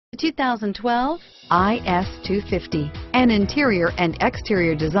2012 IS250. An interior and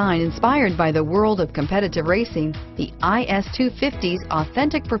exterior design inspired by the world of competitive racing, the IS250's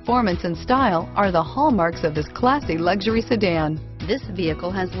authentic performance and style are the hallmarks of this classy luxury sedan. This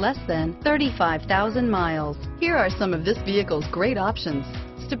vehicle has less than 35,000 miles. Here are some of this vehicle's great options: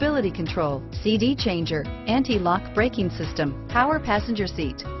 stability control, CD changer, anti-lock braking system, power passenger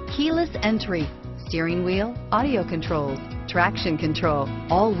seat, keyless entry, steering wheel audio controls, traction control,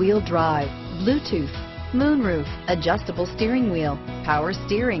 all-wheel drive, Bluetooth, moonroof, adjustable steering wheel, power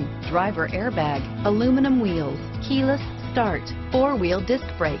steering, driver airbag, aluminum wheels, keyless start, four-wheel disc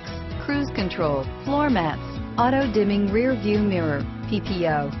brakes, cruise control, floor mats, auto-dimming rear view mirror,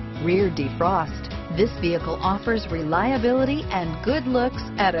 PPO, rear defrost. This vehicle offers reliability and good looks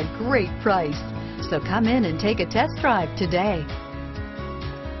at a great price. So come in and take a test drive today.